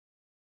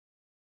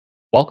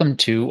Welcome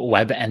to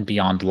Web and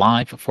Beyond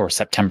Live for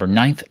September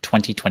 9th,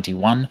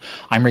 2021.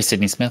 I'm Ray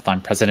Sidney Smith.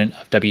 I'm president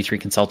of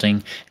W3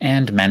 Consulting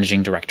and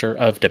managing director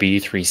of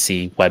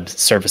W3C Web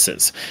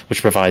Services,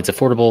 which provides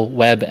affordable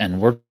web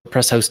and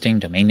WordPress hosting,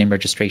 domain name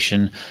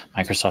registration,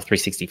 Microsoft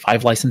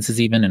 365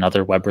 licenses even, and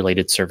other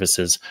web-related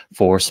services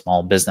for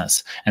small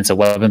business. And so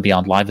Web and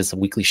Beyond Live is a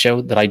weekly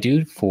show that I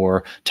do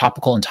for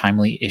topical and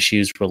timely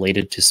issues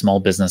related to small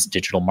business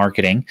digital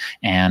marketing.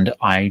 And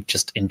I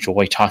just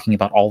enjoy talking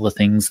about all the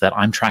things that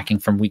I'm tracking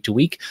from week to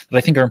week that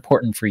I think are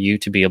important for you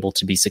to be able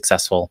to be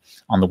successful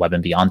on the web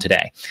and beyond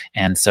today.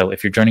 And so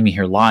if you're joining me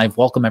here live,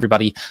 welcome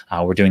everybody.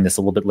 We're doing this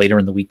a little bit later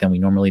in the week than we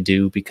normally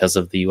do because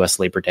of the US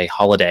Labor Day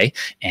holiday.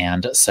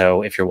 And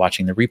so if you're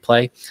watching the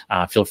replay,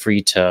 feel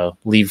free to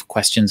leave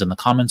questions in the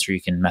comments, or you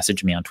can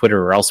message me on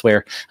Twitter or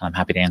elsewhere. I'm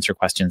happy to answer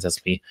questions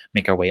as we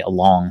make our way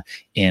along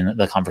in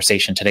the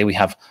conversation. Today we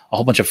have a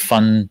whole bunch of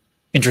fun,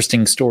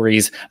 interesting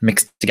stories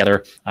mixed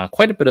together.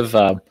 Quite a bit of,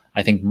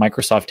 I think,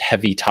 Microsoft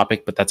heavy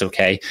topic, but that's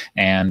okay.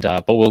 And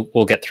but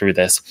we'll get through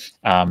this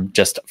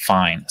just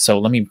fine. So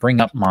let me bring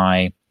up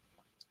my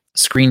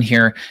screen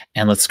here,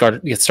 and let's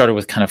get started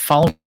with kind of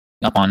following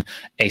up on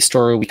a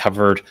story we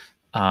covered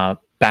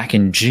back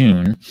in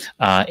June.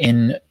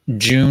 In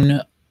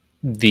June,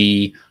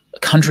 the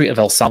country of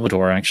El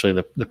Salvador, actually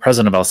the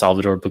president of El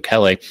Salvador,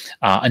 Bukele,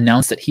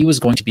 announced that he was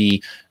going to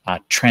be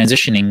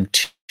transitioning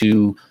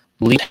to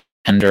legal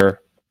tender,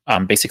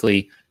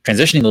 basically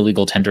transitioning the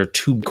legal tender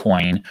to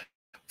Bitcoin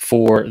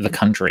for the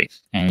country.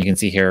 And you can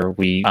see here,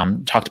 we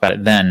talked about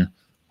it then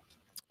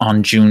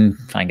on June,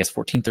 I guess,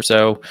 14th or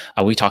so.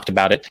 We talked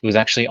about it. It was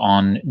actually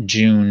on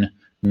June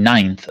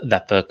 9th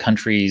that the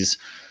country's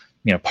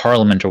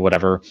parliament or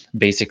whatever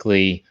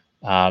basically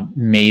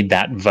made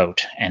that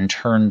vote and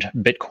turned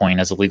Bitcoin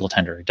as a legal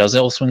tender. It does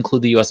also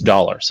include the US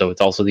dollar, so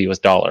it's also the US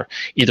dollar.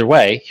 Either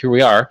way, here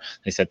we are.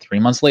 They said 3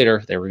 months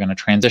later they were going to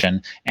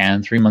transition,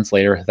 and 3 months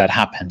later that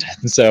happened.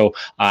 And so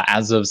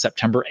as of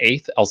September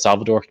 8th, El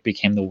Salvador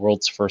became the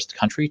world's first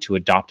country to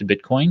adopt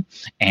Bitcoin,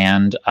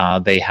 and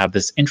they have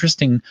this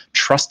interesting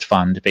trust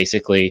fund,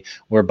 basically,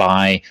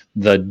 whereby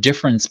the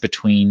difference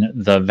between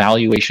the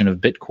valuation of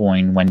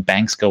Bitcoin when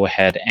banks go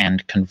ahead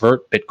and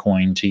convert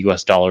Bitcoin to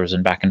US dollars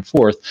and back and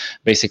forth,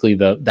 basically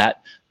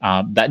that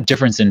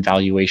difference in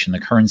valuation, the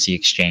currency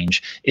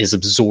exchange, is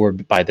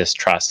absorbed by this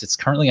trust. It's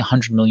currently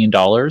 $100 million,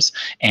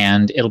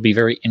 and it'll be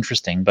very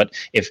interesting. But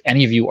if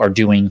any of you are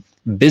doing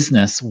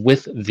business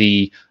with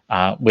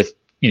with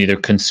either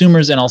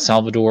consumers in El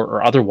Salvador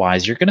or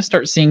otherwise, you're going to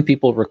start seeing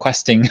people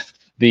requesting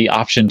the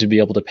option to be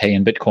able to pay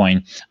in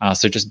Bitcoin.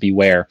 So just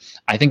beware.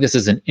 I think this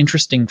is an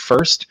interesting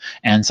first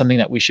and something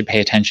that we should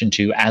pay attention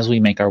to as we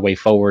make our way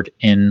forward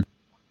in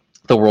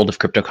the world of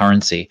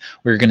cryptocurrency.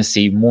 We're going to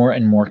see more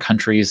and more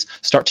countries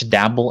start to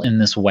dabble in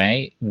this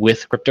way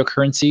with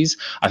cryptocurrencies.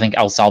 I think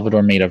El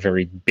Salvador made a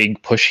very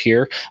big push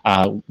here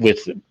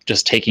with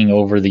just taking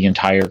over the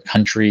entire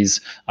country's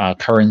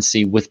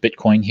currency with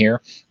Bitcoin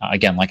here.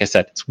 Again, like I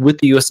said, it's with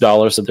the US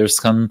dollar, so there's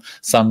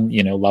some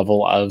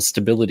level of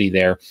stability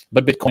there.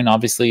 But Bitcoin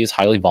obviously is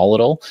highly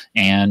volatile,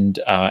 and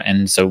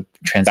so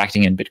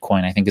transacting in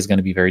Bitcoin, I think, is going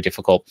to be very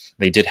difficult.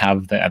 They did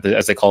have,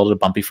 as they called it, a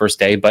bumpy first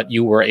day, but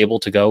you were able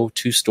to go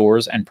to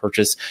stores and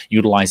purchase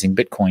utilizing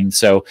Bitcoin.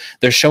 So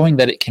they're showing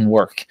that it can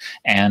work.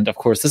 And of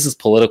course, this is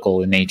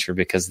political in nature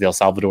because the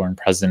Salvadoran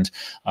president,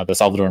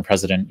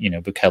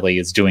 Bukele,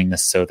 is doing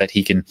this so that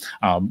he can,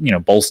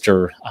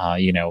 bolster,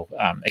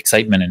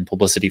 excitement and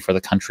publicity for the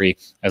country,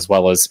 as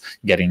well as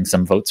getting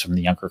some votes from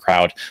the younger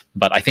crowd.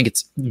 But I think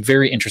it's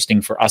very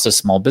interesting for us as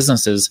small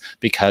businesses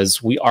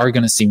because we are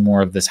going to see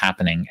more of this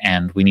happening,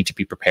 and we need to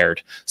be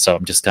prepared. So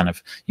I'm just kind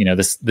of,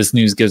 this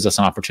news gives us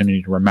an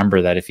opportunity to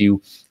remember that if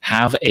you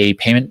have a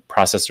payment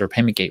processor,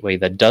 payment gateway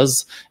that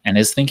does and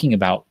is thinking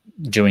about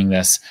doing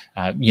this,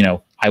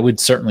 I would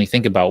certainly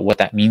think about what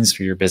that means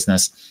for your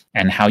business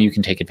and how you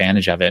can take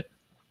advantage of it.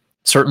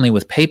 Certainly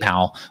with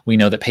PayPal, we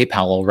know that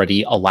PayPal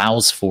already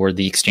allows for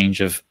the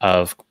exchange of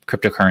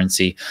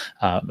cryptocurrency,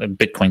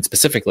 Bitcoin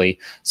specifically.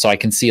 So I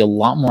can see a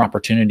lot more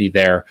opportunity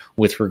there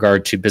with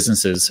regard to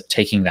businesses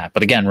taking that.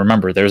 But again,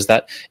 remember, there's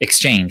that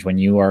exchange. When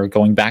you are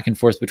going back and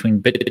forth between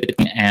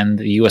Bitcoin and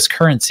the US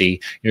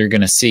currency, you're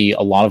going to see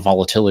a lot of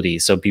volatility.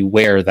 So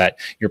beware that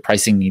your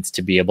pricing needs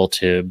to be able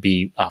to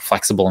be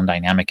flexible and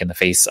dynamic in the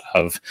face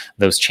of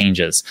those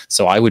changes.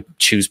 So I would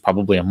choose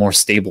probably a more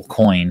stable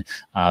coin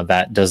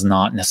that does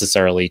not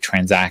necessarily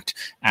transact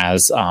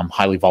as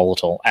highly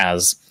volatile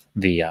as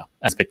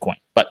Bitcoin.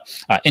 But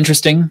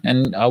interesting,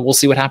 and we'll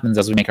see what happens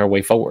as we make our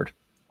way forward.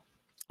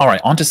 All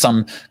right, on to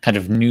some kind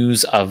of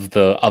news of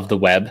the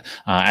web.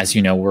 As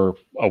you know, we're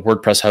a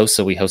WordPress host,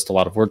 so we host a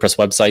lot of WordPress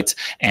websites,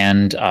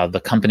 and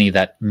the company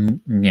that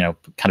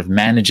kind of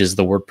manages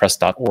the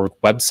WordPress.org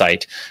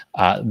website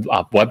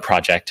web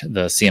project,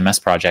 the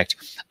CMS project,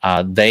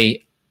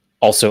 they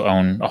also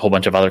own a whole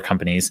bunch of other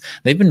companies.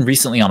 They've been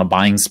recently on a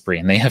buying spree,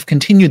 and they have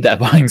continued that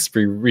buying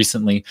spree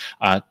recently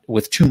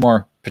with two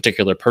more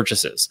particular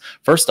purchases.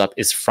 First up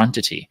is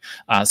Frontity.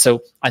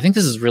 So I think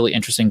this is really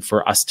interesting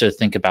for us to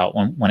think about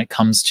when it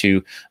comes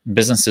to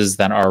businesses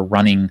that are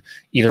running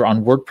either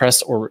on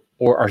WordPress or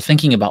are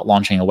thinking about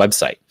launching a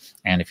website.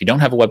 And if you don't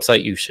have a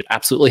website, you should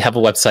absolutely have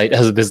a website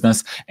as a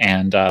business,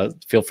 and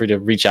feel free to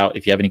reach out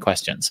if you have any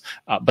questions.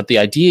 But the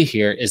idea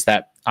here is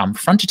that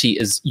Frontity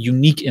is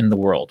unique in the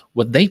world.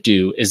 What they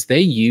do is they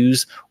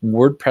use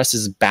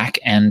WordPress's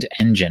back-end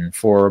engine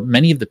for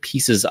many of the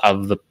pieces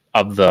of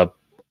the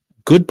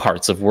good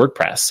parts of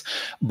WordPress,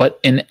 but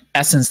in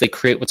essence, they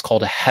create what's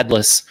called a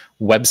headless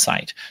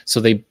website. So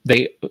they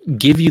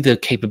give you the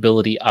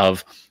capability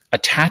of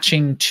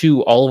attaching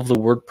to all of the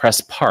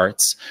WordPress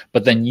parts,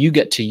 but then you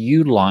get to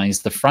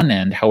utilize the front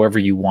end however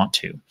you want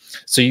to.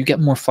 So you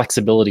get more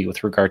flexibility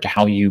with regard to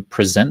how you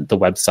present the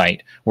website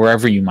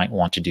wherever you might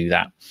want to do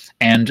that.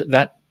 And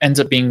that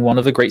ends up being one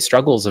of the great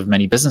struggles of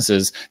many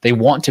businesses. They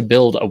want to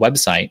build a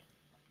website.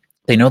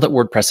 They know that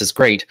WordPress is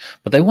great,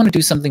 but they want to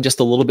do something just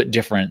a little bit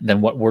different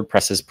than what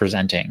WordPress is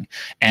presenting.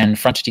 And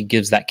Frontity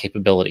gives that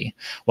capability.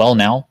 Well,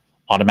 now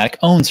Automattic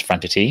owns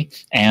Frontity,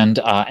 and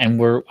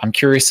I'm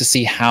curious to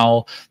see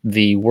how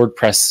the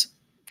WordPress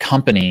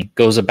company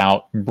goes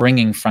about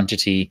bringing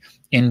Frontity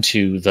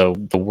into the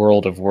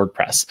world of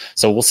WordPress.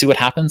 So we'll see what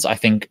happens. I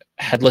think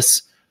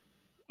headless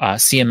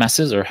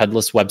CMSs or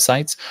headless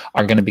websites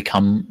are going to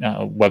become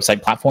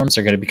website platforms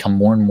are going to become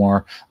more and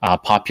more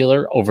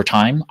popular over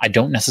time. I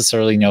don't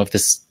necessarily know if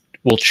this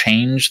will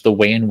change the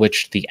way in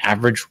which the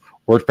average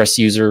WordPress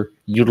user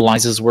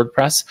utilizes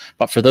WordPress,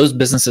 but for those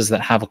businesses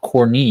that have a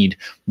core need,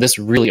 this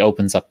really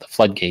opens up the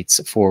floodgates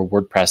for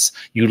WordPress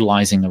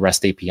utilizing the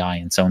REST API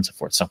and so on and so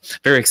forth. So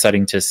very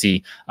exciting to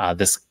see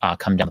this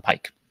come down the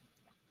pike.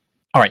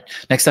 All right,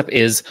 next up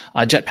is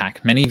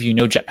Jetpack. Many of you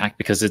know Jetpack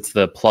because it's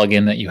the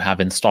plugin that you have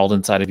installed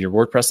inside of your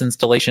WordPress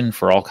installation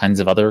for all kinds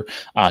of other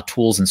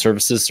tools and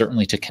services,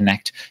 certainly to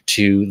connect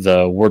to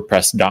the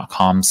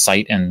WordPress.com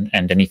site and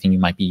anything you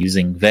might be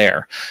using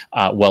there.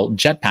 Well,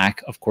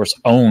 Jetpack, of course,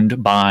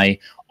 owned by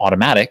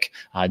Automattic,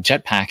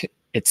 Jetpack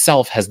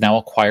itself has now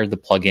acquired the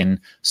plugin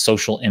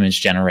Social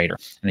Image Generator.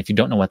 And if you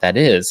don't know what that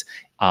is,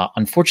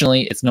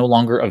 unfortunately, it's no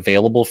longer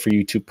available for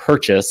you to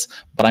purchase,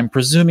 but I'm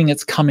presuming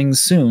it's coming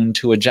soon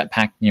to a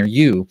Jetpack near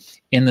you,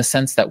 in the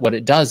sense that what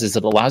it does is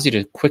it allows you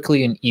to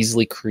quickly and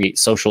easily create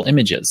social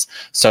images.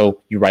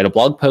 So you write a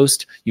blog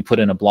post, you put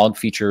in a blog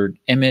featured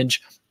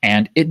image,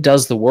 and it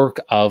does the work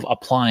of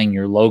applying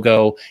your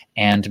logo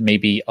and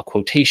maybe a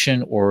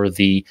quotation or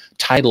the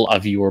title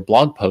of your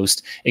blog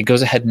post. It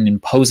goes ahead and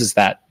impresses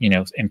that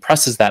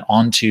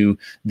onto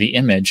the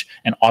image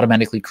and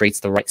automatically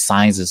creates the right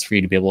sizes for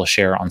you to be able to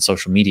share on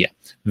social media.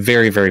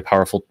 Very, very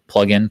powerful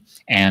plugin.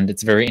 And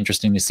it's very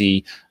interesting to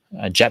see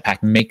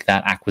Jetpack make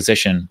that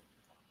acquisition.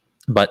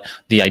 But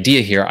the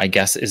idea here, I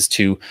guess, is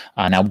to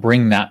now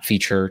bring that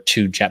feature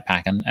to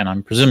Jetpack. And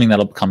I'm presuming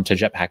that'll come to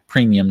Jetpack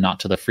Premium, not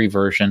to the free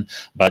version,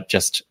 but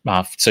just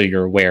so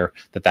you're aware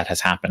that that has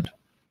happened.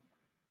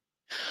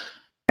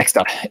 Next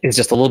up is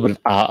just a little bit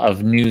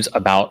of news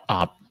about,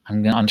 I'm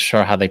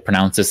unsure how they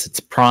pronounce this.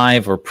 It's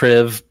Prive or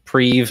Priv,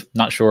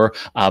 not sure.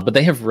 But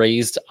they have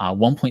raised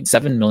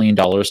 $1.7 million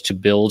to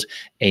build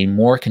a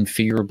more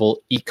configurable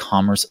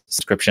e-commerce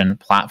subscription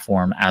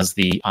platform, as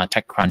the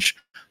TechCrunch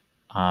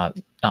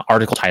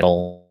article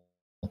title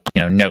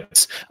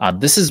notes.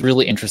 This is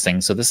really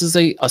interesting. So this is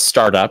a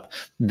startup.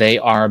 They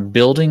are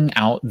building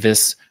out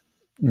this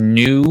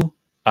new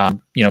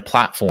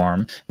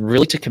platform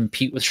really to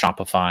compete with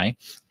Shopify.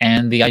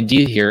 And the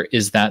idea here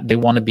is that they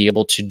want to be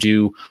able to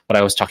do what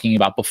I was talking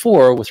about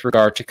before with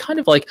regard to kind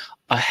of like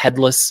a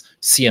headless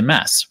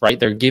CMS, right?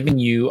 They're giving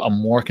you a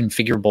more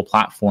configurable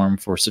platform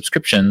for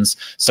subscriptions.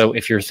 So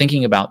if you're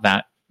thinking about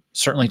that,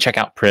 certainly check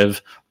out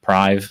Priv,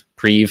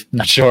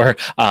 not sure,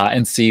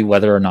 and see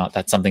whether or not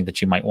that's something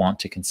that you might want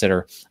to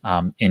consider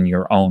in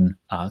your own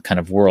kind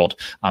of world.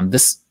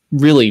 This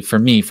really, for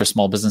me, for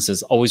small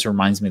businesses, always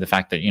reminds me of the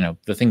fact that,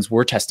 the things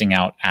we're testing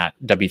out at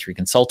W3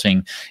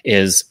 Consulting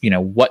is,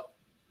 what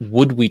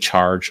would we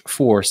charge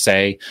for,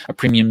 say, a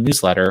premium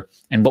newsletter,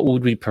 and what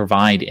would we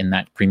provide in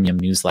that premium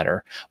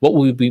newsletter? What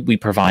would we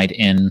provide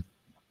in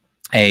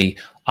a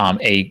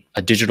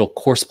digital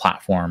course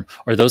platform,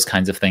 or those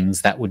kinds of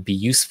things that would be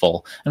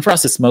useful. And for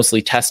us, it's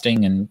mostly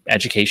testing and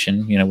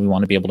education. We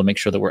want to be able to make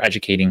sure that we're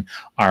educating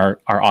our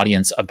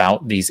audience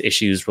about these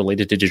issues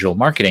related to digital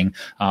marketing.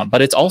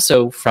 But it's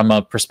also from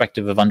a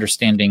perspective of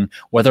understanding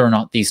whether or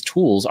not these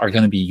tools are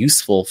going to be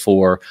useful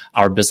for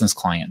our business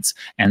clients.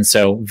 And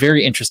so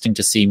very interesting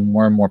to see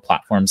more and more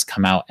platforms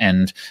come out.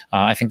 And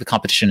I think the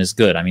competition is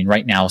good. I mean,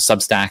 right now,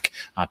 Substack,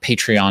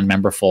 Patreon,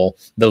 Memberful,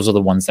 those are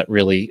the ones that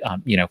really,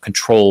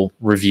 control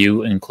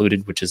review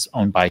included, which is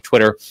owned by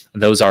Twitter.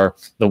 Those are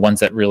the ones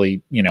that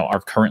really,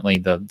 are currently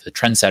the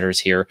trendsetters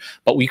here.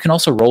 But you can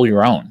also roll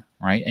your own,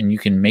 right? And you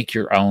can make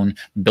your own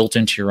built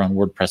into your own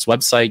WordPress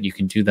website. You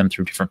can do them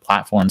through different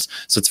platforms.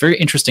 So it's very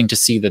interesting to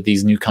see that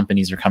these new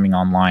companies are coming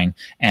online,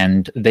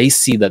 and they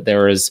see that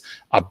there is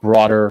a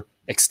broader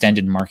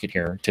extended market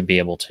here to be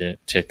able to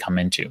come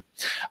into.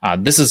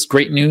 This is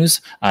great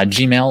news.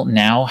 Gmail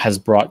now has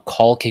brought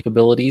call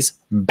capabilities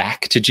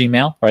back to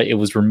Gmail, right? It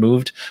was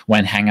removed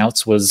when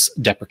Hangouts was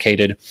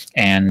deprecated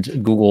and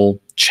Google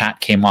Chat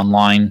came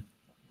online.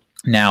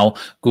 Now,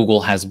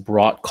 Google has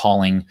brought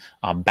calling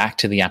back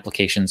to the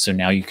application, so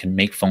now you can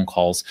make phone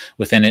calls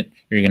within it.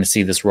 You're going to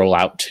see this roll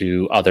out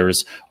to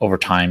others over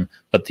time,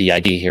 but the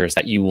idea here is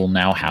that you will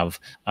now have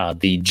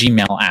the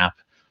Gmail app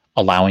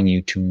allowing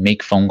you to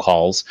make phone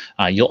calls.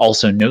 You'll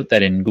also note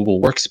that in Google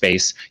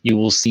Workspace, you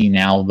will see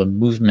now the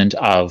movement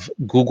of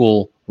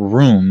Google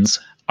Rooms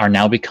are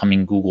now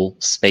becoming Google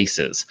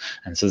Spaces.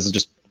 And so this is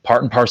just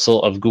part and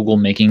parcel of Google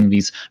making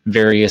these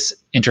various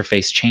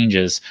interface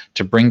changes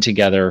to bring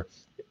together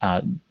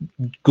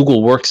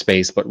Google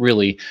Workspace, but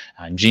really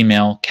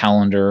Gmail,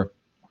 Calendar,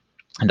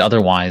 and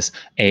otherwise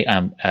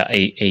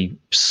a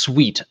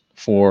suite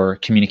for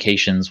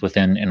communications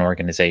within an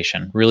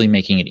organization, really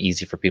making it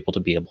easy for people to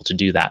be able to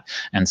do that.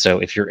 And so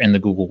if you're in the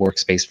Google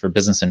Workspace for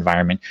business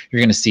environment, you're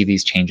going to see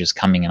these changes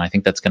coming, and I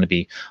think that's going to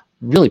be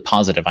really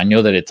positive. I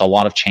know that it's a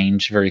lot of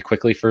change very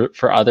quickly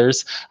for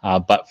others,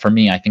 but for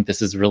me, I think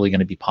this is really going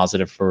to be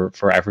positive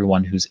for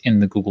everyone who's in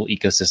the Google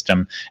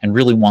ecosystem and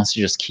really wants to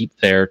just keep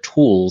their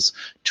tools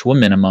to a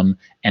minimum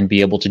and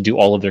be able to do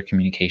all of their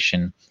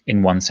communication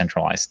in one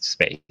centralized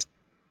space.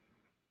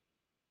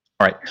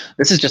 All right,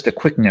 this is just a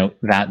quick note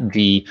that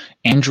the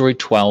Android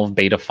 12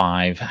 Beta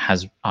 5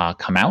 has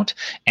come out,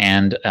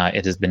 and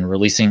it has been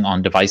releasing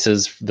on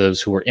devices for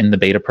those who are in the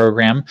beta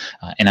program.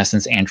 In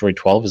essence, Android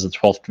 12 is the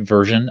 12th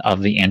version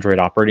of the Android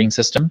operating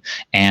system,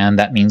 and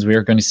that means we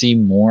are going to see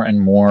more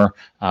and more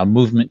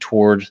movement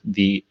toward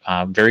the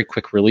very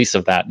quick release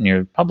of that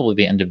near probably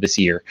the end of this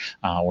year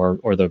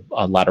or the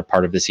latter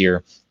part of this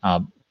year.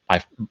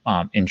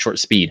 In short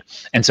speed.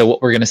 And so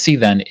what we're going to see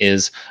then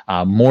is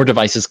more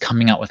devices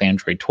coming out with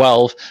Android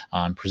 12.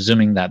 I'm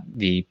presuming that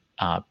the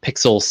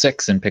Pixel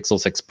 6 and Pixel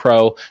 6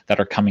 Pro that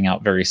are coming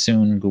out very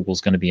soon.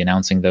 Google's going to be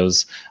announcing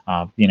those,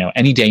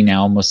 any day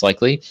now, most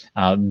likely.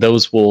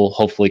 Those will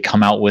hopefully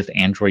come out with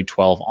Android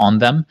 12 on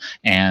them.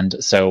 And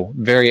so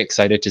very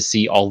excited to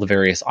see all the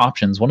various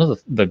options. One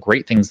of the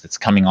great things that's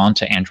coming on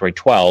to Android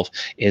 12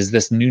 is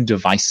this new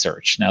device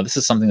search. Now, this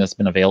is something that's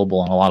been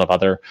available in a lot of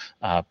other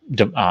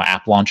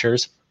app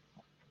launchers,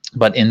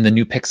 but in the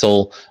new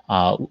Pixel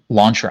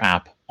launcher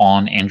app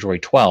on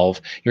Android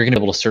 12, you're going to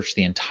be able to search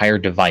the entire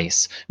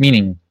device,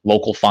 meaning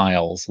local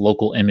files,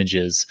 local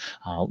images,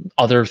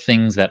 other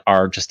things that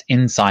are just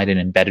inside and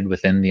embedded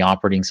within the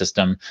operating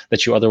system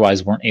that you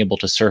otherwise weren't able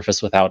to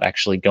surface without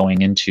actually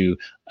going into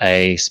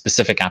a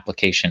specific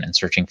application and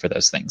searching for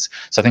those things.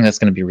 So I think that's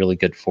going to be really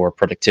good for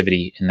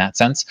productivity in that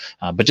sense.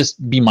 But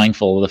just be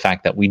mindful of the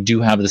fact that we do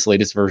have this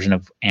latest version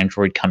of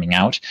Android coming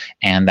out,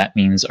 and that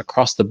means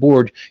across the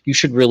board, you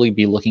should really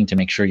be looking to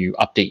make sure you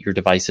update your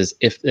devices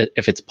if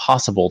it's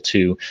possible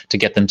to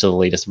get them to the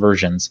latest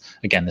versions.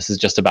 Again, this is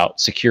just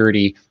about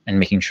security and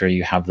making sure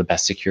you have the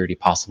best security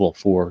possible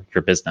for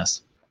your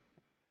business.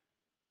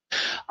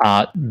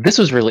 This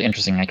was really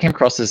interesting. I came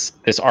across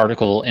this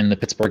article in the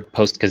Pittsburgh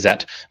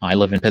Post-Gazette. I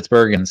live in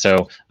Pittsburgh, and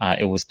so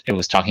it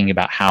was talking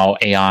about how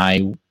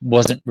AI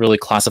wasn't really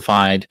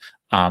classified.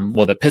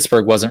 That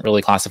Pittsburgh wasn't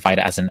really classified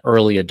as an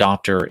early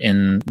adopter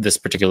in this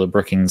particular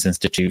Brookings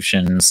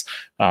Institution's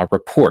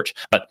report.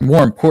 But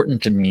more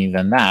important to me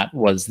than that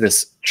was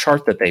this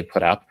chart that they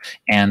put up.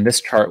 And this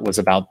chart was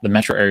about the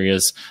metro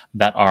areas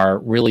that are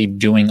really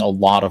doing a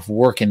lot of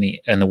work in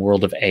the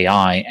world of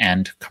AI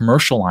and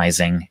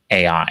commercializing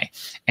AI.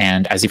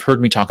 And as you've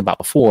heard me talk about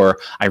before,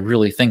 I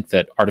really think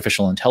that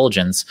artificial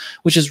intelligence,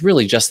 which is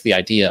really just the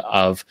idea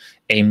of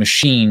a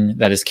machine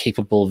that is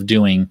capable of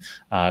doing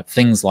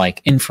things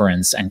like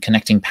inference and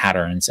connecting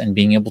patterns and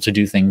being able to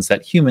do things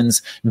that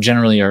humans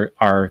generally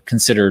are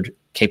considered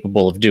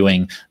capable of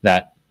doing,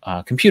 that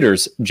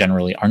computers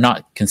generally are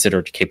not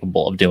considered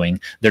capable of doing.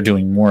 They're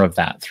doing more of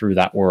that through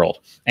that world.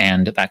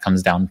 And that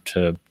comes down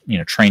to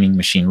training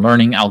machine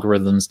learning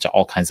algorithms to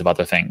all kinds of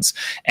other things.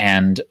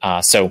 And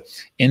so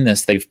in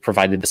this, they've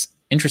provided this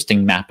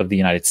interesting map of the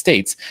United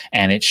States,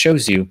 and it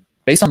shows you,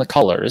 based on the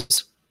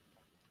colors,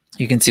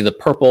 you can see the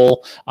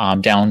purple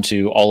down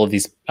to all of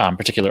these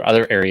particular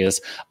other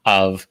areas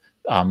of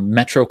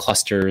metro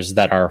clusters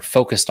that are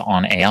focused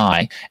on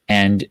AI.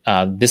 And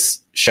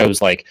this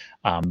shows like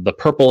the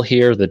purple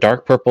here, the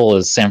dark purple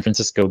is San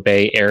Francisco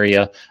Bay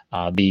Area.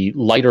 The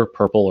lighter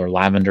purple or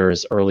lavender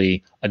is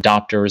early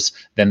adopters.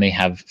 Then they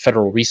have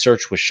federal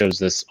research, which shows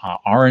this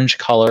orange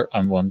color,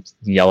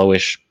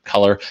 yellowish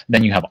color.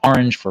 Then you have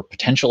orange for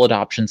potential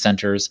adoption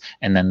centers,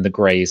 and then the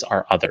grays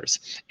are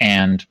others.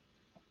 And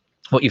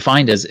what you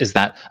find is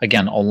that,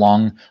 again,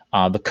 along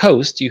the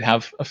coast, you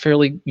have a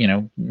fairly,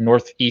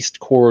 northeast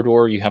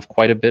corridor. You have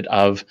quite a bit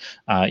of,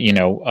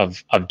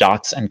 of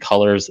dots and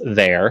colors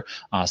there.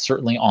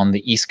 Certainly on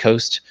the East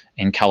Coast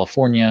in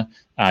California,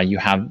 you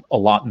have a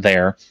lot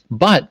there.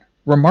 But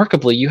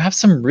remarkably, you have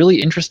some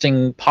really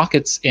interesting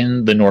pockets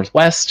in the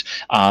Northwest,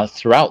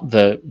 throughout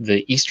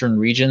the eastern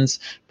regions,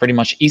 pretty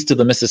much east of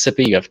the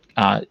Mississippi. You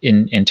have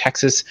in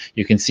Texas,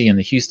 you can see in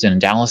the Houston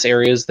and Dallas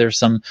areas, there's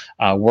some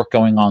work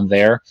going on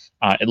there.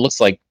 It looks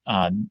like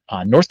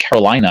North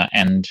Carolina,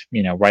 and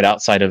right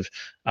outside of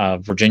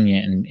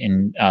Virginia,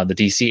 in the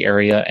DC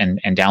area,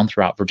 and down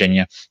throughout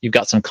Virginia, you've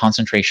got some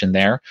concentration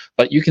there.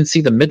 But you can see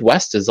the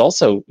Midwest is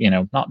also,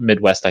 not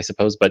Midwest, I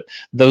suppose, but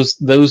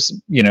those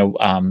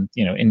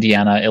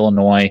Indiana,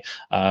 Illinois,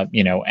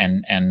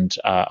 and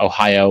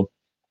Ohio,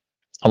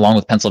 along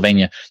with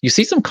Pennsylvania. You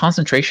see some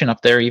concentration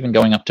up there, even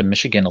going up to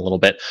Michigan a little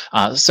bit.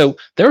 So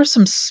there are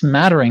some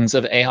smatterings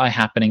of AI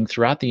happening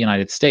throughout the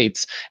United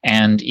States,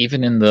 and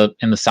even in the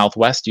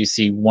Southwest, you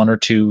see one or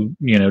two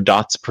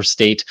dots per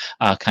state,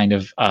 kind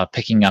of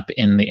picking up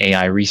in the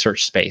AI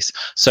research space.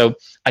 So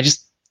I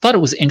just thought it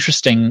was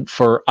interesting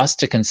for us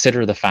to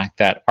consider the fact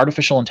that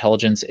artificial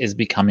intelligence is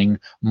becoming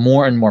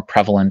more and more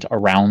prevalent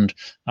around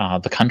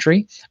the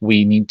country.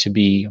 We need to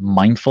be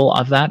mindful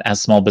of that as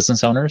small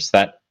business owners,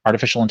 that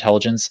artificial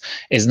intelligence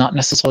is not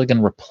necessarily going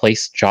to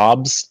replace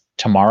jobs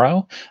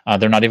tomorrow.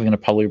 They're not even going to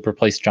probably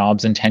replace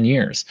jobs in 10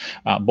 years.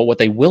 But what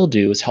they will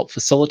do is help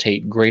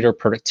facilitate greater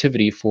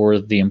productivity for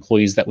the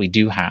employees that we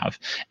do have,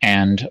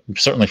 and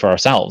certainly for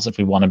ourselves if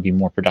we want to be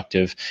more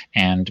productive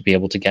and be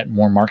able to get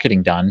more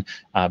marketing done.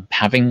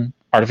 Having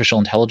artificial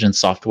intelligence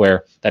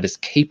software that is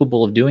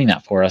capable of doing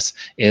that for us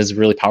is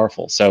really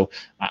powerful. So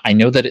I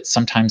know that it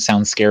sometimes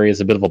sounds scary as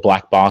a bit of a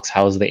black box.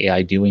 How is the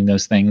AI doing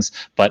those things?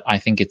 But I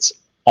think it's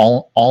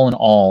all in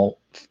all,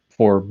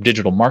 for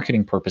digital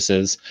marketing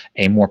purposes,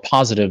 a more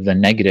positive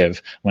than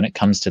negative when it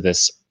comes to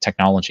this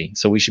technology.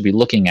 So we should be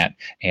looking at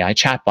AI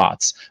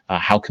chatbots.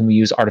 How can we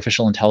use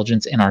artificial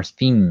intelligence in our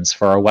themes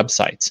for our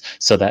websites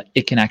so that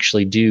it can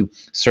actually do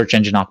search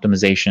engine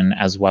optimization,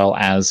 as well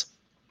as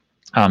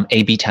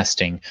A/B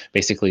testing,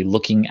 basically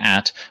looking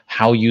at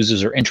how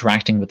users are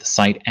interacting with the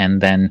site,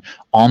 and then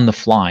on the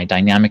fly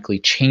dynamically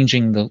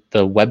changing the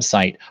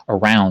website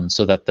around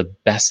so that the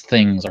best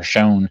things are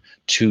shown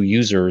to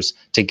users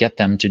to get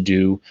them to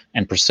do,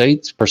 and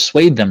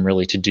persuade them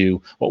really to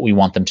do what we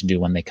want them to do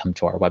when they come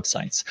to our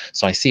websites.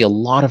 So I see a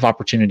lot of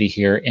opportunity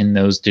here in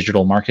those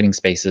digital marketing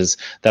spaces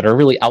that are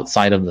really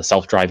outside of the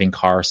self-driving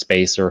car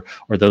space, or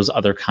those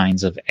other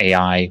kinds of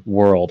AI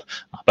world.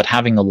 But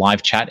having a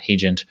live chat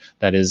agent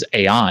that is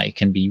AI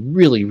can be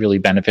really, really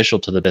beneficial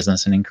to the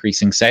business in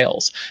increasing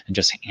sales and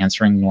just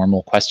answering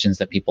normal questions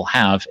that people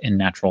have in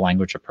natural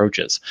language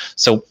approaches.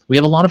 So we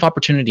have a lot of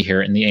opportunity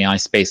here in the AI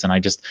space, and I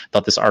just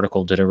thought this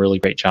article did a really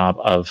great job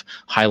of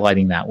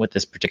highlighting that with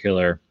this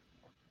particular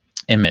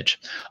image.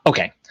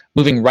 Okay,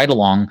 moving right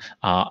along,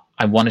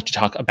 I wanted to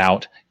talk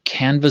about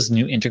Canva's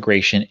new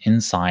integration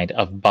inside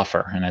of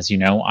Buffer. And as you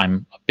know,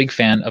 I'm a big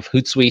fan of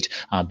Hootsuite,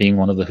 being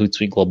one of the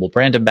Hootsuite global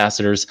brand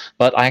ambassadors,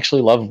 but I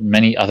actually love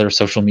many other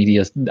social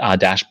media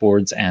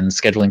dashboards and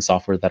scheduling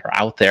software that are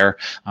out there,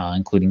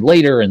 including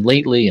Later and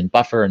Lately and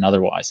Buffer and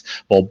otherwise.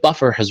 Well,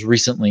 Buffer has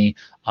recently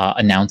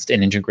announced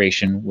an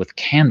integration with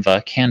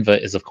Canva.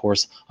 Canva is, of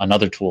course,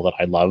 another tool that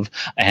I love.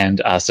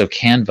 And so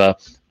Canva,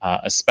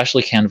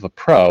 especially Canva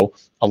Pro,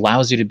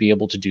 allows you to be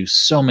able to do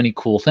so many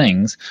cool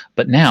things.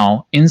 But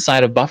now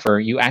inside of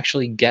Buffer, you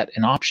actually get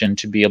an option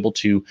to be able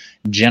to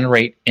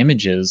generate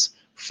images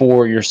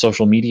for your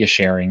social media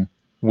sharing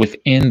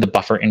within the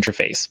Buffer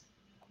interface.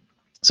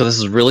 So this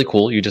is really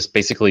cool. You just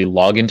basically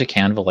log into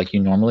Canva like you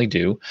normally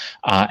do.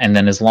 And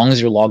then as long as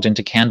you're logged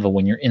into Canva,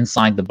 when you're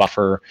inside the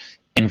Buffer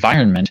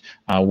environment,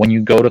 when you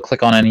go to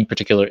click on any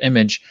particular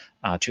image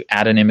to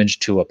add an image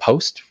to a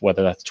post,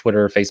 whether that's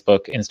Twitter,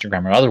 Facebook,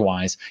 Instagram, or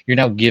otherwise, you're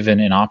now given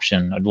an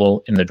option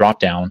in the drop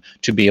down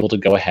to be able to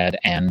go ahead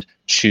and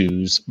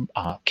choose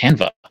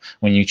Canva.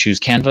 When you choose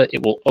Canva,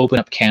 it will open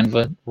up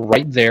Canva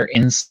right there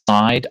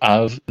inside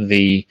of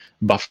the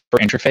Buffer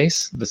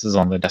interface. This is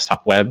on the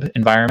desktop web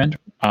environment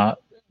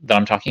that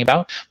I'm talking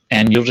about,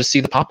 and you'll just see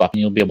the pop-up,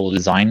 and you'll be able to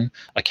design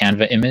a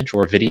Canva image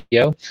or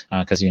video,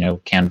 because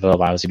Canva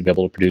allows you to be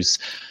able to produce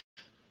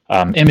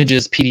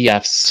images,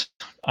 PDFs,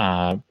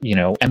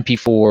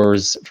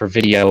 MP4s for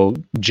video,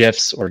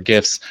 GIFs or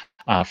GIFs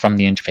from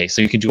the interface.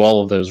 So you can do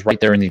all of those right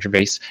there in the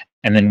interface,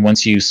 and then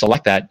once you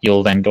select that,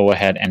 you'll then go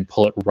ahead and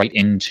pull it right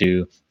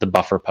into the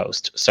Buffer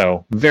post.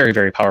 So very,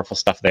 very powerful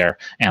stuff there,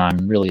 and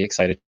I'm really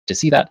excited to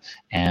see that.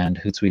 And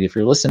Hootsuite, if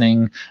you're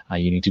listening,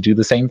 you need to do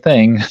the same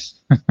thing.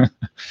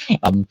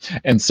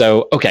 And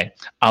so, okay,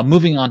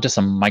 moving on to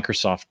some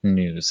Microsoft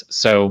news.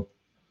 So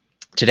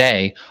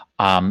today,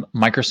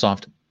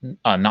 Microsoft,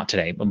 not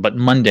today, but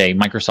Monday,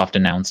 Microsoft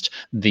announced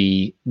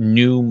the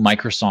new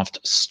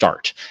Microsoft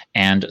Start.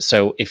 And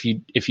so if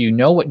you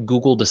know what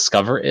Google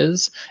Discover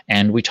is,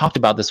 and we talked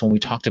about this when we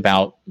talked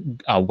about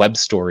web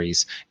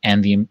stories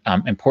and the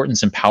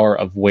importance and power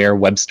of where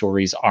web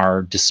stories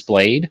are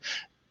displayed,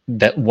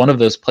 that one of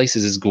those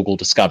places is Google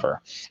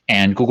Discover.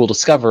 And Google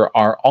Discover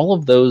are all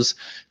of those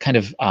kind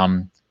of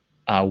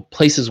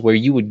places where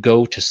you would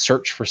go to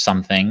search for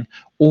something,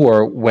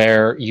 or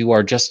where you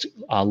are just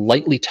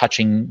lightly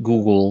touching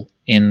Google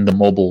in the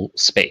mobile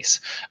space.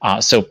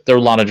 So there are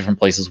a lot of different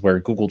places where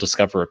Google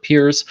Discover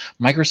appears.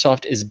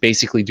 Microsoft is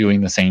basically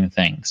doing the same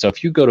thing. So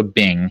if you go to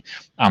Bing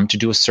to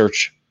do a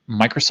search,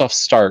 Microsoft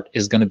Start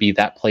is going to be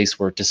that place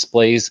where it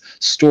displays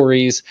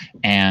stories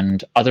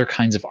and other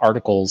kinds of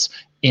articles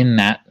in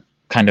that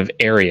kind of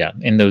area,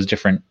 in those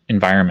different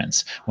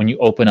environments. When you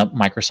open up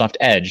Microsoft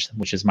Edge,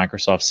 which is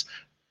Microsoft's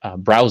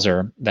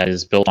browser that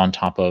is built on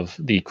top of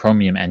the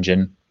Chromium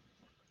engine,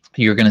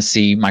 you're going to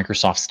see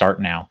Microsoft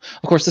Start now.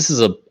 Of course, this is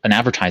an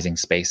advertising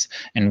space,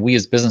 and we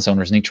as business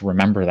owners need to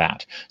remember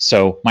that.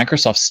 So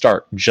Microsoft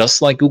Start,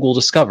 just like Google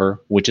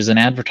Discover, which is an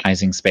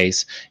advertising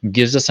space,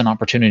 gives us an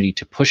opportunity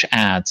to push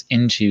ads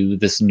into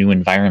this new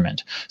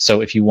environment.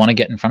 So if you want to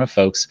get in front of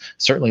folks,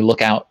 certainly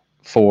look out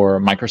for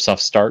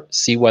Microsoft Start,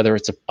 see whether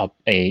it's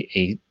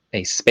a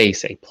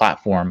space, a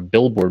platform,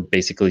 billboard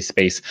basically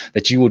space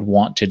that you would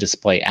want to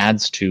display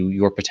ads to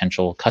your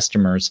potential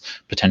customers,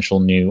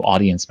 potential new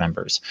audience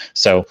members.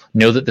 So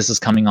know that this is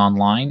coming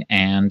online,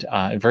 and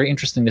very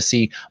interesting to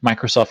see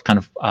Microsoft kind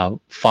of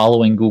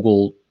following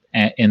Google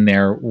in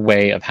their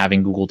way of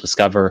having Google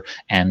Discover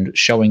and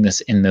showing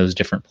this in those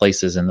different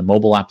places, in the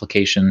mobile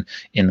application,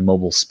 in the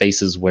mobile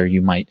spaces where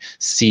you might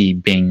see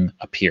Bing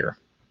appear.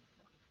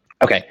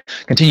 Okay,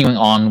 continuing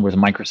on with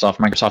Microsoft.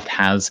 Microsoft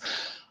has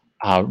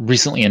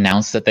recently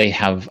announced that they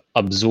have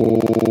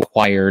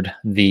acquired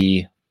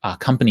the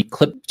company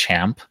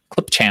Clipchamp.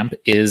 Clipchamp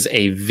is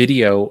a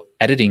video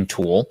editing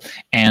tool,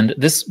 and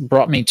this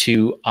brought me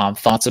to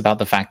thoughts about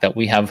the fact that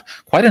we have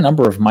quite a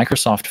number of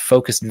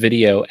Microsoft-focused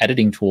video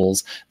editing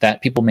tools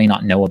that people may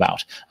not know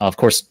about. Of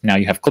course, now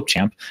you have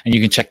Clipchamp, and you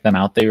can check them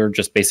out. They are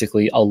just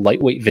basically a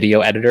lightweight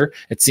video editor.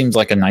 It seems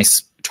like a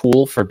nice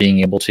tool for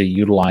being able to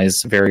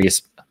utilize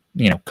various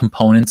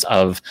components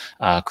of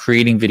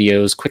creating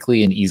videos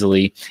quickly and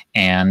easily.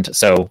 And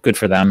so good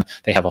for them.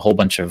 They have a whole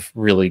bunch of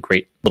really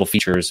great little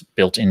features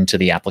built into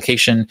the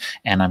application.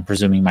 And I'm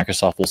presuming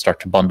Microsoft will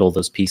start to bundle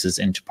those pieces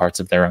into parts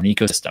of their own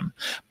ecosystem.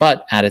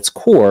 But at its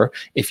core,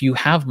 if you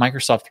have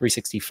Microsoft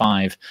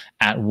 365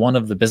 at one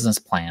of the business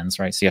plans,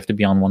 right? So you have to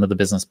be on one of the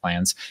business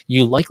plans,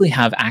 you likely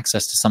have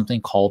access to something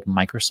called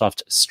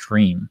Microsoft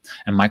Stream.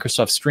 And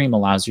Microsoft Stream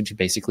allows you to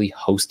basically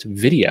host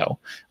video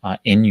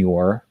in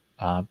your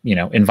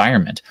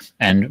environment.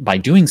 And by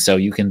doing so,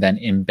 you can then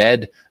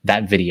embed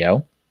that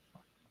video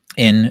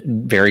in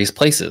various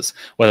places,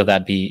 whether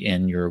that be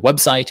in your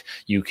website.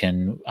 You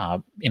can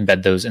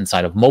embed those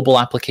inside of mobile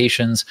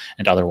applications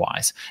and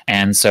otherwise.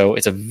 And so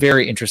it's a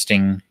very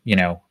interesting,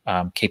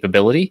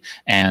 capability.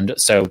 And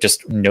so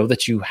just know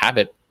that you have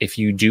it if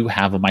you do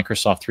have a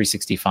Microsoft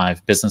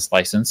 365 business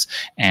license.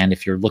 And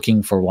if you're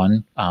looking for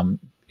one,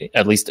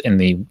 at least in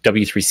the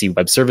W3C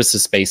web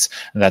services space,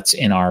 that's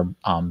in our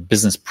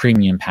business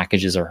premium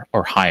packages or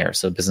higher.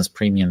 So business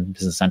premium,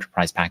 business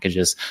enterprise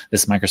packages,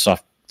 this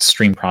Microsoft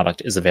Stream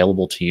product is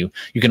available to you.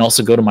 You can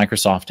also go to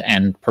Microsoft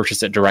and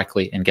purchase it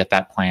directly and get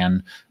that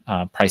plan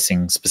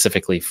pricing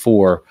specifically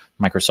for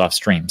Microsoft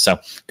Stream. So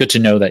good to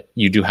know that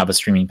you do have a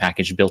streaming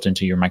package built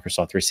into your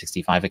Microsoft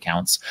 365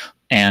 accounts.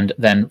 And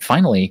then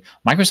finally,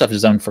 Microsoft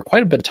has owned for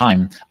quite a bit of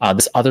time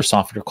this other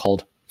software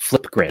called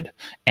Flipgrid.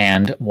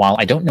 And while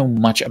I don't know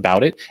much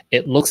about it,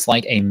 it looks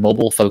like a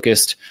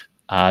mobile-focused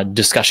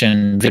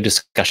video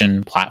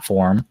discussion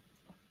platform.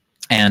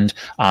 And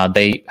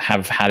they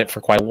have had it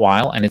for quite a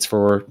while, and it's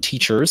for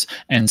teachers.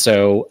 And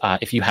so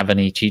if you have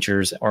any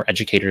teachers or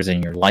educators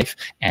in your life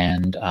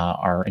and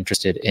are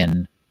interested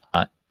in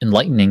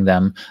enlightening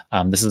them,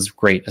 this is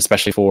great,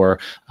 especially for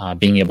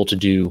being able to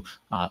do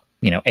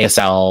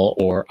ASL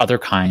or other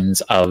kinds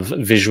of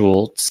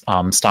visual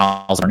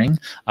styles learning.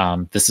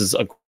 This is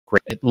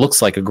it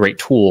looks like a great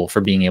tool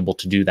for being able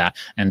to do that.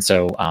 And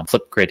so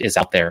Flipgrid is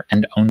out there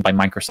and owned by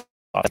Microsoft.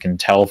 I can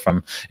tell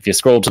from, if you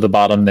scroll to the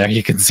bottom there,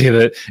 you can see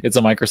that it's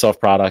a Microsoft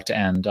product,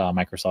 and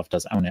Microsoft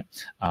does own it.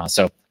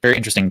 So very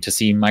interesting to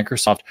see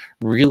Microsoft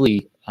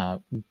really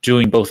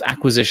doing both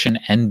acquisition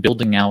and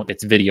building out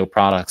its video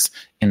products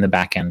in the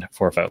back end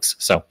for folks.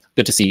 So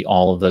good to see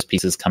all of those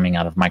pieces coming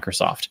out of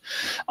Microsoft.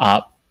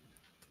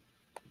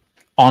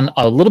 On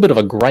a little bit of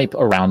a gripe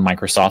around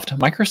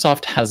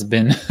Microsoft has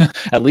been,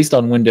 at least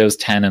on Windows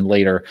 10 and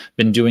later,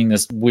 been doing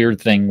this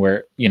weird thing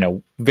where,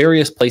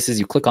 various places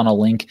you click on a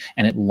link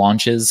and it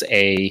launches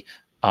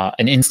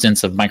an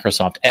instance of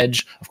Microsoft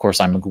Edge. Of course,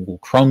 I'm a Google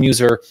Chrome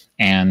user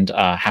and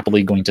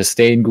happily going to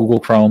stay in Google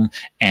Chrome.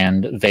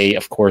 And they,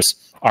 of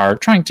course, are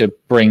trying to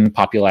bring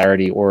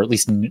popularity, or at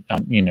least,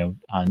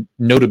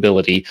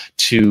 notability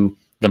to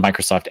the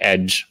Microsoft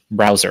Edge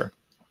browser.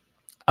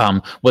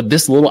 What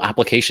this little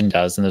application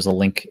does, and there's a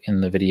link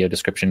in the video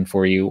description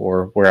for you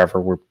or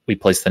wherever we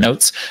place the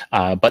notes,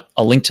 but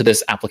a link to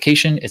this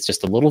application, it's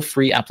just a little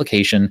free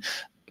application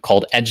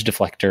called Edge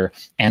Deflector.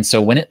 And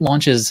so when it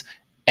launches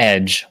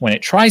Edge, when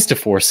it tries to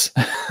force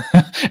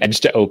Edge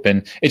to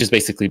open, it just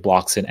basically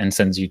blocks it and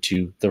sends you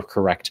to the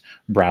correct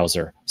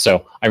browser.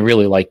 So I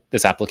really like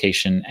this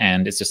application,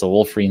 and it's just a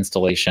little free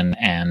installation.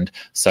 And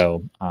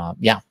so,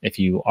 yeah, if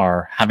you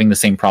are having the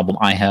same problem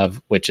I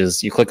have, which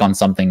is you click on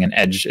something and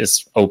Edge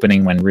is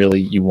opening when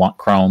really you want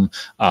Chrome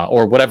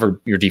or whatever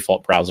your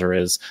default browser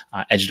is,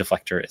 Edge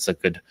Deflector is a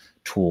good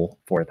tool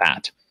for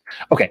that.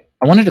 Okay,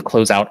 I wanted to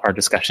close out our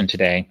discussion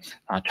today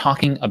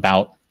talking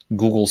about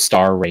Google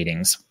star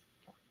ratings.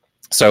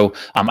 So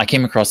I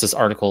came across this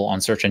article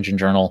on Search Engine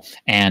Journal,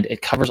 and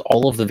it covers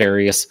all of the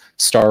various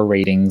star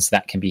ratings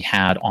that can be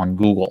had on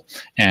Google.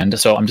 And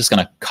so I'm just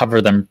going to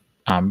cover them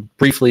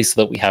briefly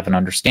so that we have an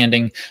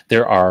understanding.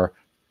 There are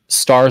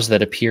stars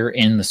that appear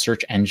in the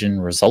search engine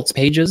results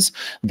pages.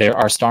 There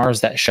are stars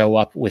that show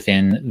up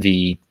within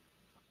the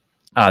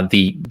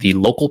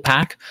local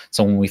pack.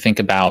 So when we think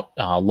about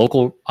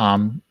local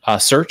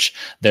search,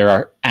 there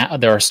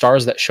are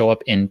stars that show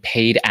up in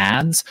paid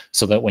ads,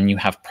 so that when you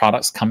have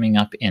products coming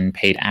up in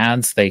paid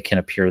ads, they can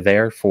appear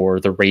there for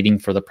the rating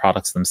for the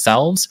products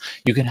themselves.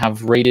 You can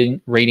have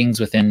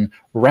ratings within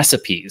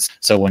recipes.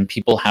 So when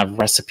people have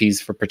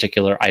recipes for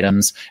particular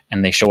items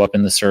and they show up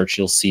in the search,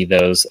 you'll see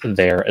those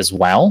there as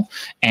well.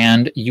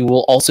 And you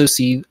will also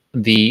see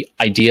the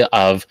idea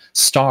of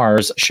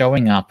stars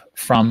showing up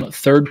from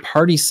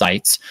third-party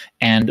sites,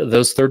 and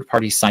those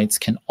third-party sites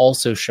can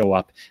also show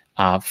up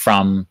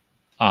from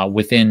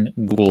within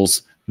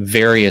Google's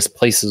various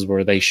places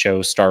where they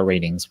show star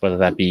ratings, whether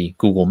that be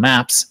Google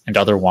Maps and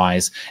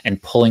otherwise,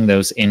 and pulling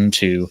those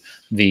into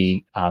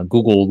the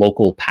Google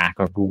local pack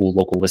or Google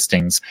local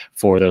listings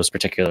for those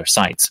particular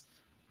sites.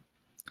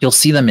 You'll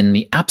see them in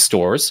the app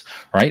stores,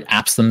 right?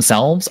 Apps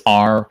themselves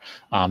are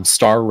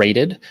star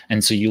rated.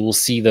 And so you will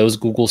see those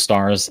Google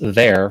stars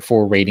there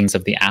for ratings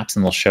of the apps,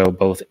 and they'll show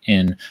both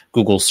in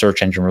Google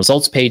search engine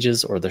results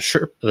pages or the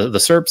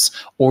SERPs,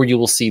 or you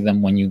will see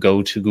them when you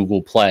go to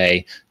Google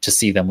Play to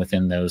see them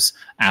within those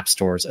app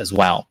stores as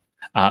well.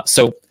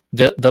 So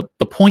the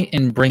point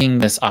in bringing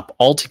this up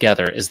all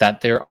together is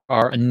that there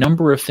are a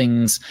number of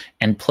things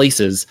and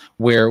places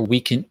where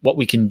what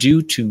we can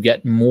do to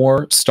get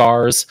more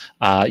stars,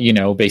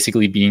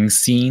 basically being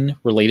seen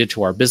related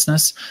to our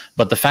business.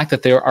 But the fact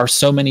that there are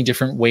so many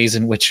different ways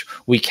in which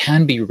we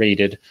can be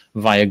rated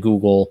via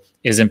Google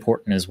is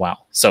important as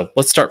well. So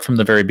let's start from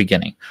the very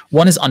beginning.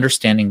 One is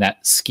understanding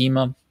that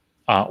schema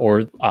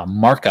or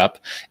markup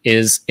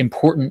is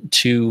important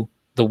to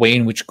the way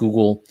in which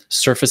Google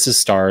surfaces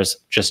stars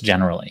just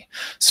generally.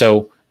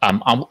 So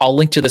I'll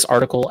link to this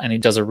article, and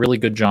it does a really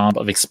good job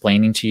of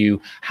explaining to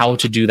you how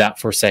to do that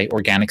for, say,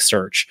 organic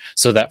search,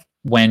 so that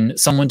when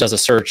someone does a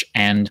search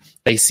and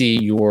they see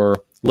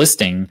your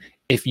listing,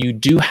 if you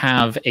do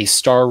have a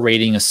star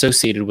rating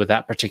associated with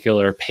that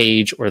particular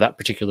page or that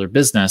particular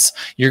business,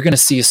 you're going to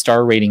see a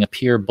star rating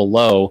appear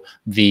below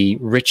the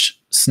rich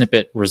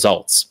snippet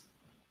results.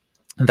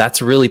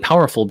 That's really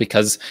powerful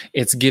because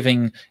it's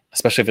giving,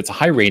 especially if it's a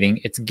high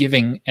rating, it's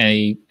giving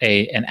an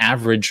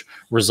average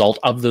result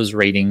of those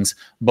ratings,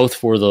 both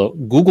for the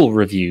Google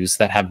reviews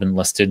that have been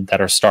listed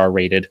that are star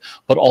rated,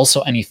 but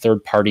also any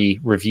third-party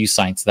review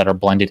sites that are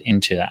blended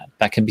into that.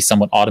 That can be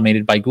somewhat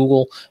automated by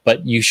Google,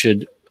 but you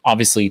should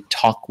obviously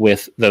talk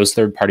with those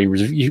third-party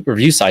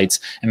review sites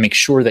and make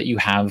sure that you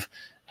have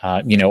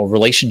a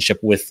relationship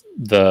with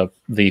the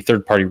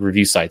third-party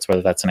review sites,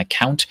 whether that's an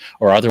account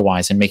or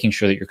otherwise, and making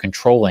sure that you're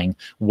controlling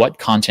what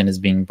content is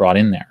being brought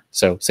in there.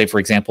 So say, for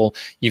example,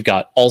 you've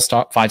got all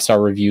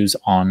 5-star reviews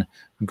on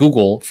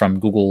Google from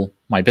Google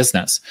My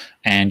Business,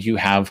 and you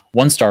have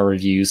 1-star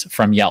reviews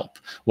from Yelp.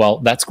 Well,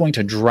 that's going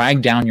to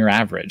drag down your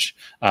average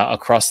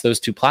across those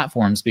two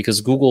platforms, because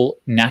Google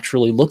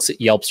naturally looks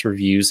at Yelp's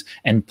reviews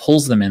and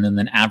pulls them in and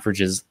then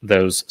averages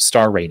those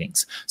star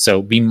ratings.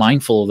 So be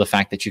mindful of the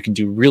fact that you can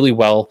do really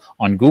well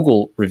on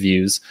Google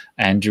reviews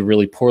and do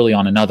really poorly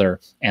on another,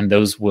 and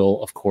those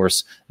will, of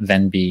course,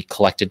 then be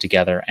collected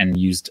together and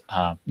used,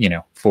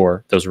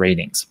 for those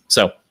ratings.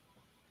 So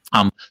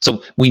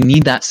we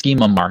need that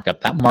schema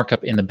markup, that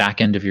markup in the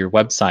back end of your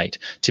website,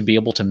 to be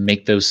able to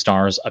make those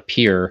stars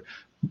appear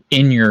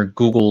in your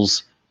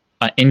Google's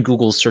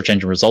search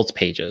engine results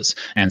pages.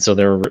 And so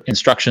there are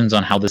instructions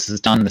on how this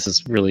is done. This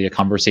is really a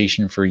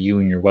conversation for you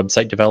and your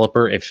website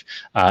developer if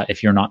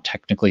you're not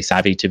technically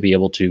savvy to be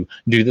able to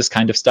do this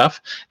kind of stuff.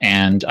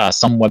 And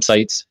some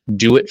websites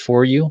do it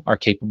for you, are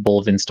capable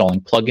of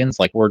installing plugins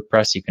like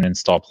WordPress. You can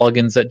install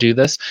plugins that do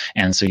this.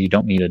 And so you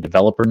don't need a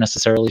developer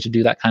necessarily to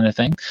do that kind of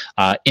thing.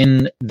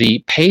 In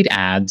the paid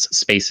ads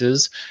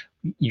spaces,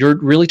 you're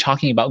really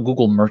talking about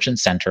Google Merchant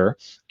Center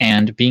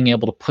and being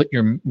able to put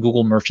your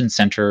Google Merchant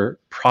Center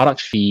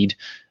product feed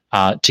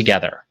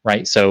together,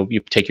 right? So you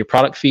take your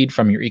product feed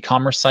from your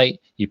e-commerce site,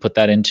 you put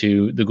that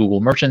into the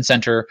Google Merchant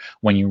Center.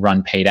 When you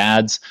run paid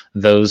ads,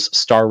 those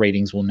star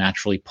ratings will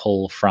naturally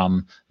pull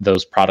from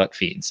those product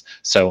feeds.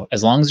 So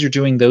as long as you're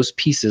doing those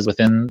pieces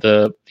within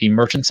the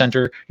Merchant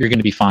Center, you're going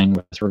to be fine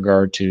with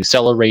regard to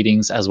seller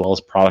ratings as well as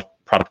product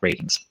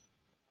ratings.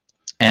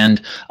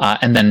 And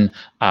then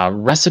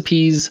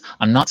recipes,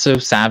 I'm not so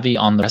savvy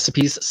on the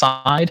recipes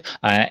side,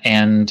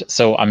 and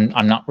so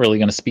I'm not really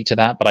going to speak to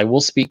that, but I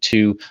will speak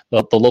to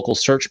the local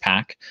search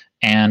pack.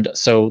 And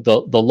so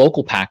the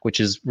local pack, which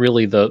is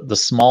really the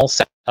small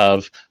set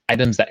of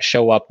items that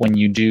show up when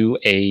you do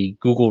a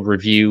Google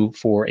review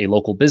for a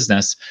local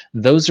business,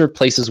 those are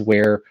places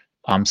where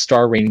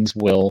star ratings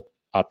will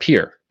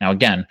appear. Now,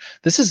 again,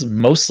 this is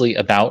mostly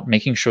about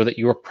making sure that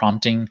you are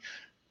prompting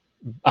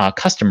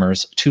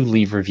customers to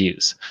leave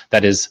reviews.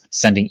 That is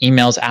sending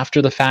emails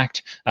after the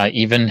fact,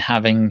 even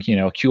having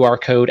a QR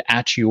code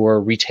at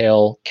your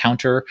retail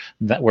counter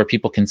where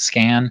people can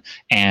scan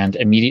and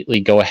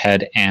immediately go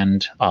ahead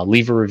and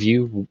leave a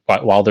review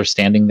while they're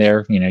standing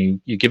there.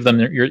 You give them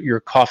your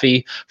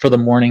coffee for the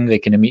morning, they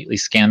can immediately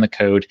scan the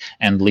code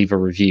and leave a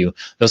review.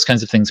 Those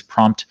kinds of things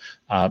prompt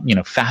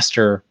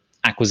faster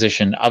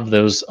acquisition of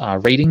those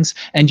ratings,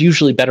 and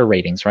usually better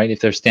ratings, right?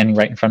 If they're standing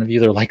right in front of you,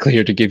 they're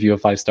likelier to give you a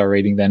 5-star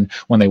rating than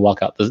when they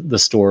walk out the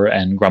store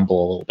and grumble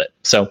a little bit.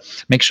 So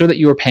make sure that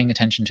you are paying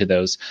attention to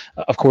those.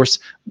 Of course,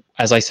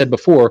 as I said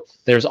before,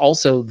 there's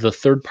also the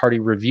third-party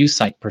review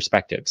site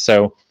perspective.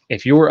 So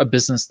if you're a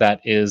business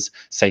that is,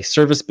 say,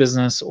 service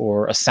business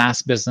or a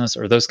SaaS business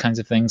or those kinds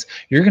of things,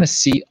 you're going to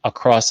see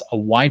across a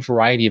wide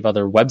variety of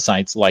other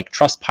websites like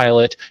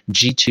Trustpilot,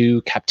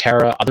 G2,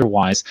 Capterra,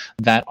 otherwise,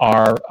 that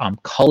are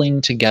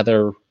culling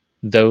together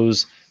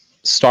those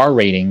star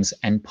ratings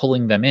and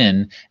pulling them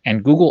in,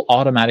 and Google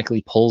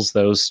automatically pulls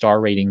those star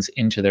ratings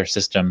into their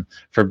system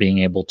for being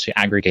able to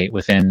aggregate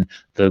within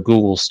the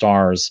Google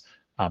stars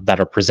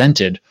that are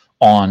presented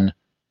on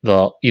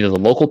either the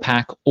local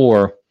pack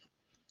or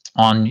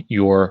on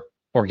your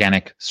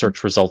organic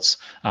search results,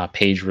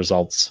 page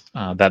results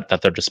that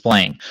they're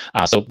displaying.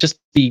 So just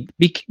be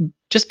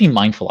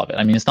mindful of it.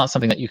 I mean, it's not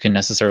something that you can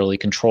necessarily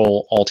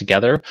control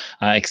altogether,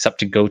 except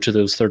to go to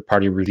those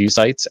third-party review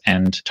sites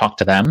and talk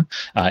to them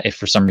if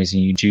for some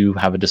reason you do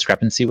have a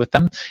discrepancy with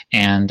them,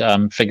 and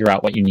figure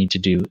out what you need to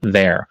do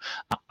there.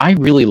 I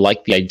really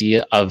like the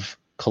idea of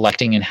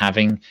collecting and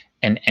having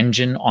an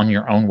engine on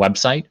your own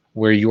website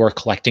where you are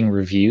collecting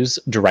reviews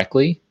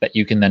directly that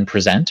you can then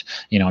present.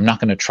 I'm not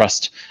going to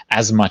trust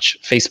as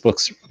much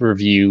Facebook's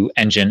review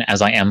engine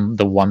as I am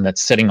the one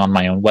that's sitting on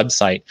my own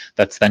website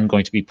that's then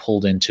going to be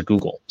pulled into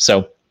Google.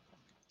 So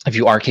if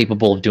you are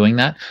capable of doing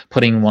that,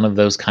 putting one of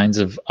those kinds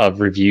of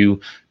review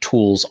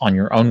tools on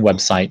your own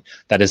website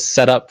that is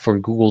set up for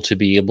Google to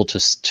be able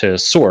to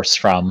source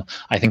from,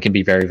 I think can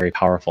be very, very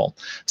powerful.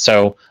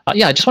 So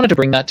yeah, I just wanted to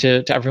bring that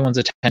to everyone's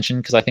attention,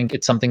 because I think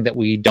it's something that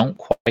we don't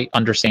quite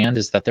understand,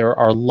 is that there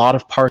are a lot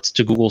of parts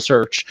to Google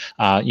search.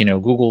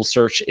 Google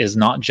search is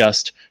not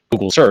just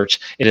Google search.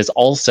 It is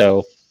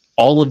also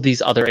all of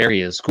these other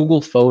areas.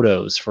 Google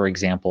Photos, for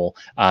example,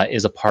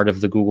 is a part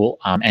of the Google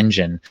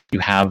engine. You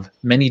have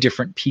many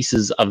different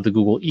pieces of the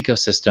Google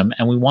ecosystem,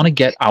 and we want to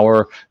get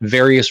our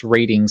various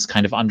ratings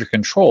kind of under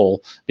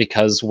control,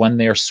 because when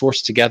they're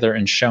sourced together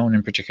and shown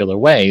in particular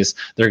ways,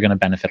 they're going to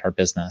benefit our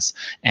business.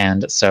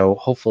 And so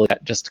hopefully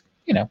that just,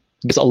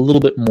 gives a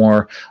little bit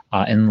more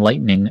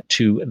enlightening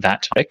to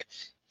that topic.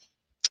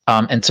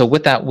 And so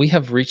with that, we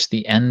have reached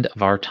the end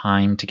of our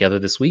time together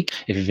this week.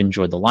 If you've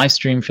enjoyed the live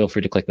stream, feel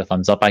free to click the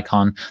thumbs up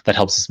icon. That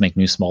helps us make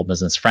new small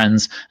business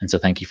friends. And so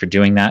thank you for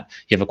doing that.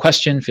 If you have a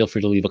question, feel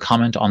free to leave a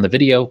comment on the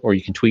video, or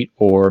you can tweet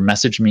or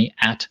message me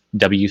at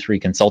W3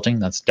 Consulting.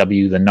 That's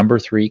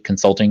W3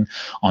 Consulting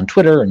on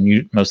Twitter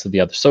and most of the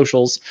other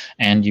socials.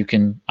 And you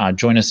can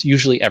join us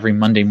usually every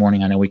Monday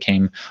morning. I know we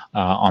came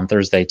on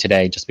Thursday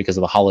today just because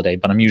of the holiday,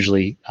 but I'm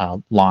usually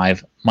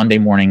live Monday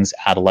mornings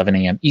at 11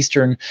 a.m.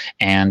 Eastern.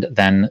 And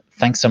then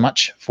thanks so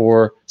much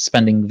for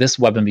spending this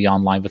Web and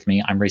Beyond live with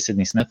me. I'm Ray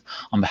Sidney Smith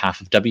on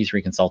behalf of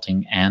W3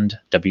 Consulting and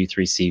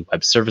W3C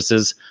Web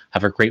Services.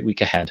 Have a great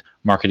week ahead,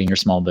 marketing your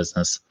small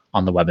business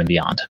on the Web and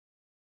Beyond.